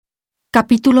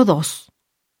Capítulo 2.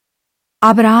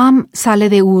 Abraham sale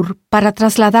de Ur para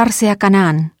trasladarse a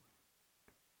Canaán.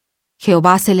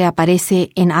 Jehová se le aparece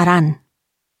en Harán.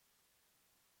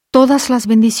 Todas las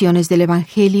bendiciones del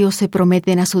Evangelio se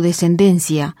prometen a su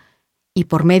descendencia, y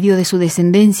por medio de su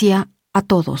descendencia a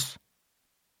todos.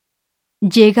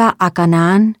 Llega a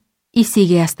Canaán y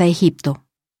sigue hasta Egipto.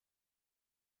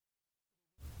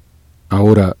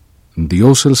 Ahora,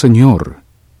 Dios el Señor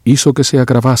hizo que se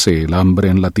agravase el hambre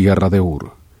en la tierra de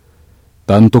Ur,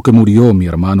 tanto que murió mi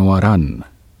hermano Harán,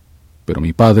 pero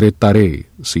mi padre Taré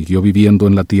siguió viviendo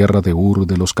en la tierra de Ur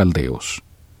de los Caldeos.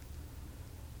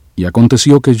 Y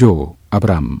aconteció que yo,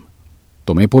 Abram,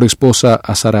 tomé por esposa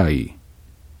a Sarai,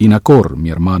 y Nachor, mi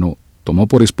hermano, tomó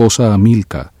por esposa a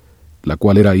Milca, la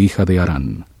cual era hija de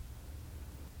Harán.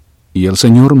 Y el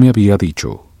Señor me había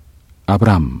dicho: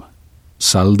 Abram,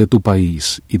 sal de tu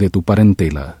país y de tu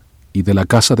parentela, y de la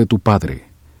casa de tu padre,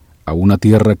 a una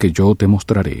tierra que yo te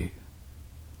mostraré.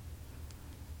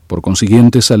 Por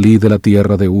consiguiente salí de la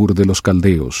tierra de Ur de los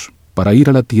Caldeos, para ir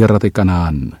a la tierra de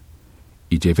Canaán,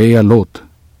 y llevé a Lot,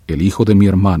 el hijo de mi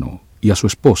hermano, y a su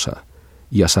esposa,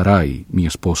 y a Sarai, mi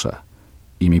esposa,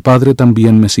 y mi padre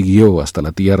también me siguió hasta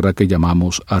la tierra que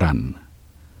llamamos Harán.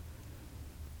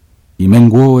 Y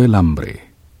menguó el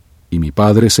hambre, y mi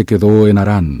padre se quedó en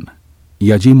Harán,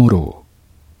 y allí moró,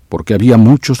 porque había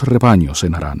muchos rebaños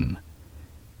en Harán.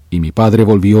 Y mi padre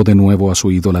volvió de nuevo a su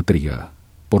idolatría,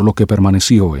 por lo que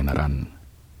permaneció en Harán.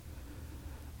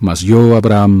 Mas yo,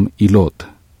 Abram y Lot,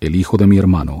 el hijo de mi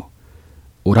hermano,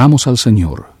 oramos al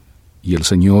Señor, y el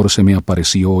Señor se me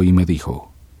apareció y me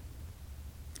dijo: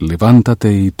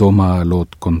 Levántate y toma a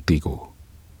Lot contigo,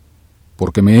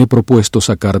 porque me he propuesto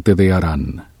sacarte de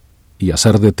Harán, y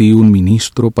hacer de ti un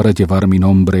ministro para llevar mi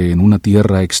nombre en una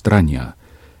tierra extraña,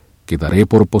 que daré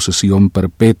por posesión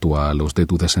perpetua a los de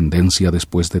tu descendencia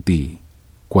después de ti,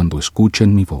 cuando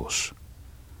escuchen mi voz.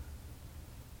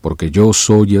 Porque yo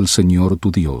soy el Señor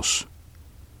tu Dios.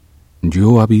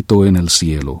 Yo habito en el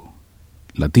cielo,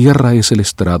 la tierra es el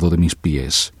estrado de mis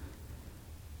pies.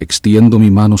 Extiendo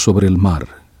mi mano sobre el mar,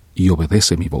 y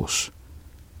obedece mi voz.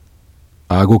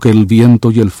 Hago que el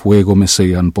viento y el fuego me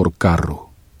sean por carro.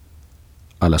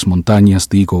 A las montañas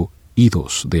digo: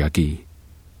 idos de aquí,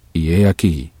 y he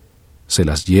aquí, se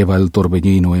las lleva el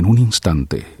torbellino en un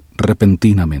instante,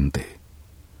 repentinamente.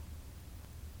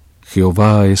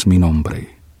 Jehová es mi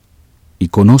nombre, y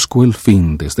conozco el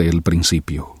fin desde el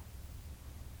principio.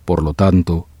 Por lo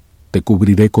tanto, te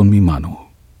cubriré con mi mano.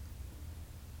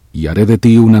 Y haré de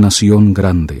ti una nación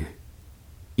grande,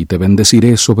 y te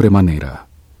bendeciré sobremanera,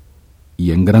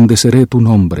 y engrandeceré tu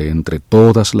nombre entre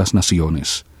todas las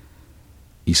naciones,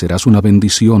 y serás una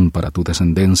bendición para tu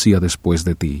descendencia después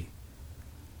de ti,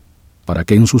 para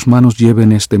que en sus manos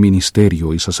lleven este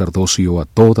ministerio y sacerdocio a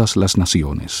todas las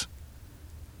naciones.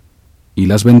 Y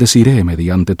las bendeciré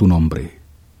mediante tu nombre,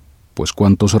 pues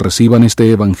cuantos reciban este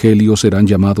evangelio serán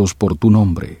llamados por tu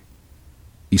nombre,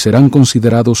 y serán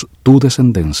considerados tu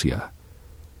descendencia,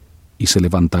 y se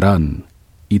levantarán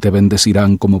y te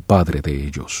bendecirán como padre de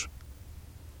ellos.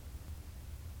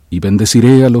 Y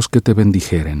bendeciré a los que te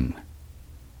bendijeren,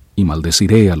 y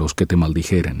maldeciré a los que te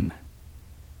maldijeren,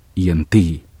 y en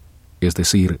ti, es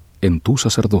decir, en tu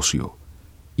sacerdocio,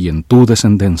 y en tu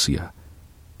descendencia,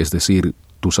 es decir,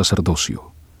 tu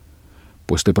sacerdocio,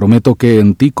 pues te prometo que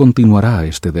en ti continuará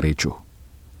este derecho,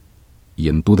 y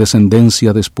en tu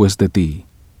descendencia después de ti,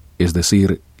 es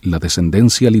decir, la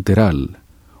descendencia literal,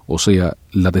 o sea,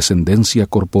 la descendencia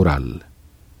corporal,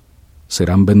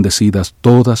 serán bendecidas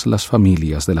todas las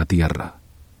familias de la tierra,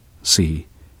 sí,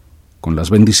 con las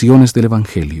bendiciones del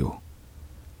Evangelio,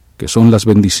 que son las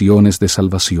bendiciones de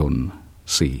salvación,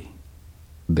 sí,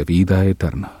 de vida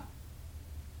eterna.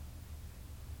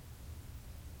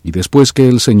 Y después que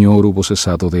el Señor hubo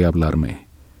cesado de hablarme,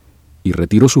 y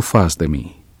retiró su faz de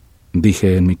mí,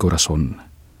 dije en mi corazón: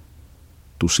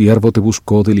 Tu siervo te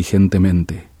buscó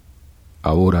diligentemente,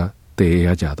 ahora te he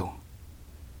hallado.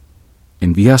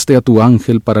 Enviaste a tu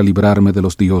ángel para librarme de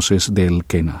los dioses de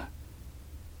Elquena,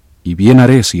 y bien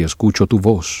haré si escucho tu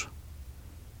voz.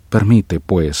 Permite,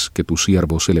 pues, que tu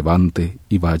siervo se levante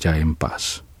y vaya en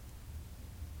paz.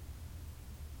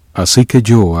 Así que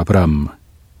yo, Abram,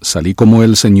 salí como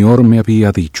el Señor me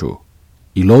había dicho,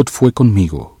 y Lot fue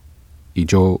conmigo, y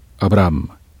yo, Abram,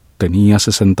 tenía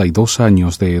 62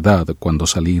 años de edad cuando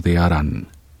salí de Harán.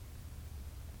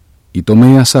 Y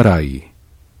tomé a Sarai,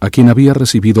 a quien había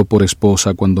recibido por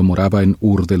esposa cuando moraba en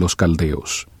Ur de los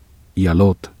Caldeos, y a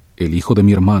Lot, el hijo de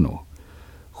mi hermano,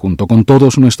 junto con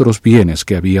todos nuestros bienes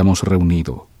que habíamos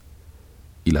reunido,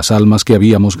 y las almas que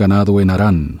habíamos ganado en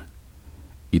Harán,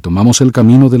 y tomamos el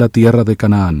camino de la tierra de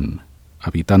Canaán,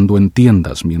 habitando en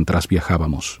tiendas mientras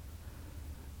viajábamos.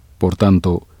 Por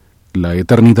tanto, la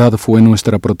eternidad fue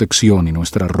nuestra protección y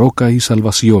nuestra roca y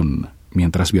salvación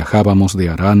mientras viajábamos de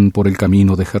Harán por el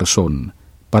camino de Gersón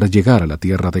para llegar a la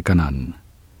tierra de Canaán.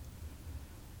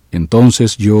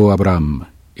 Entonces yo, Abram,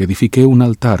 edifiqué un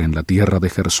altar en la tierra de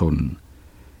Gersón,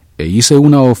 e hice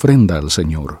una ofrenda al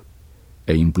Señor,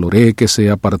 e imploré que se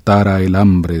apartara el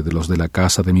hambre de los de la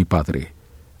casa de mi padre,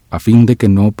 a fin de que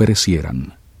no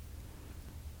perecieran.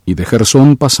 Y de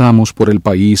Gersón pasamos por el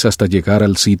país hasta llegar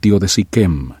al sitio de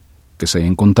Siquem, que se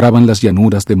encontraba en las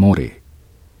llanuras de More.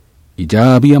 Y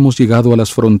ya habíamos llegado a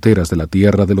las fronteras de la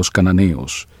tierra de los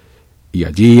cananeos, y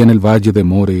allí en el valle de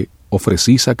More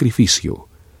ofrecí sacrificio,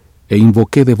 e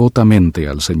invoqué devotamente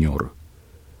al Señor,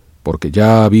 porque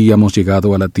ya habíamos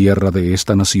llegado a la tierra de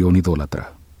esta nación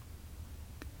idólatra.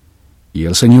 Y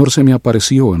el Señor se me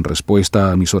apareció en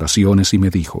respuesta a mis oraciones y me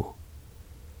dijo: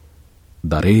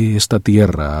 «Daré esta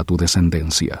tierra a tu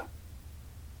descendencia».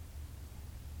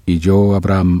 Y yo,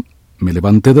 Abram, me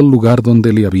levanté del lugar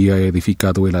donde le había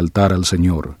edificado el altar al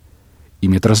Señor, y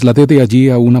me trasladé de allí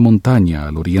a una montaña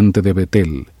al oriente de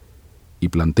Betel, y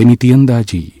planté mi tienda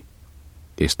allí,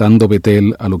 estando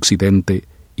Betel al occidente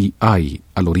y Ai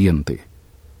al oriente.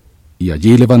 Y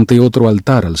allí levanté otro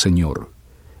altar al Señor,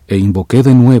 e invoqué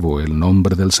de nuevo el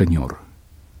nombre del Señor.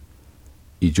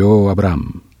 Y yo,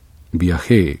 Abram,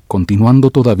 viajé,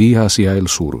 continuando todavía hacia el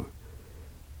sur,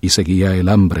 y seguía el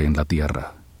hambre en la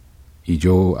tierra. Y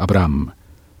yo, Abram,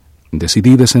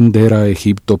 decidí descender a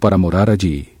Egipto para morar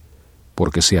allí,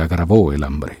 porque se agravó el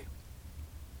hambre.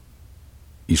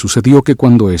 Y sucedió que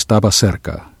cuando estaba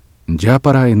cerca, ya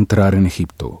para entrar en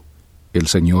Egipto, el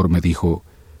Señor me dijo: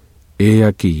 «He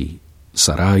aquí,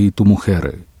 Sarai tu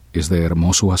mujer es de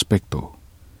hermoso aspecto.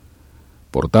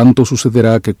 Por tanto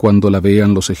sucederá que cuando la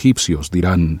vean los egipcios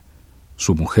dirán: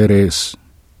 su mujer es,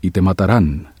 y te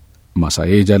matarán, mas a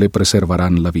ella le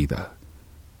preservarán la vida.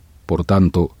 Por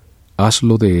tanto,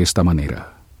 hazlo de esta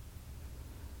manera.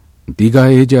 Diga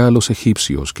ella a los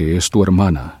egipcios que es tu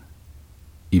hermana,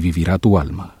 y vivirá tu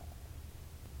alma».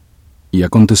 Y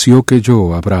aconteció que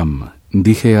yo, Abram,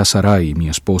 dije a Sarai, mi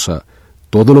esposa,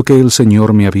 todo lo que el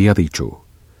Señor me había dicho.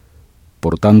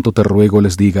 Por tanto te ruego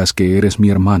les digas que eres mi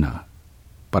hermana,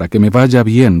 para que me vaya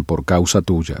bien por causa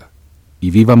tuya,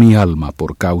 y viva mi alma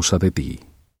por causa de ti.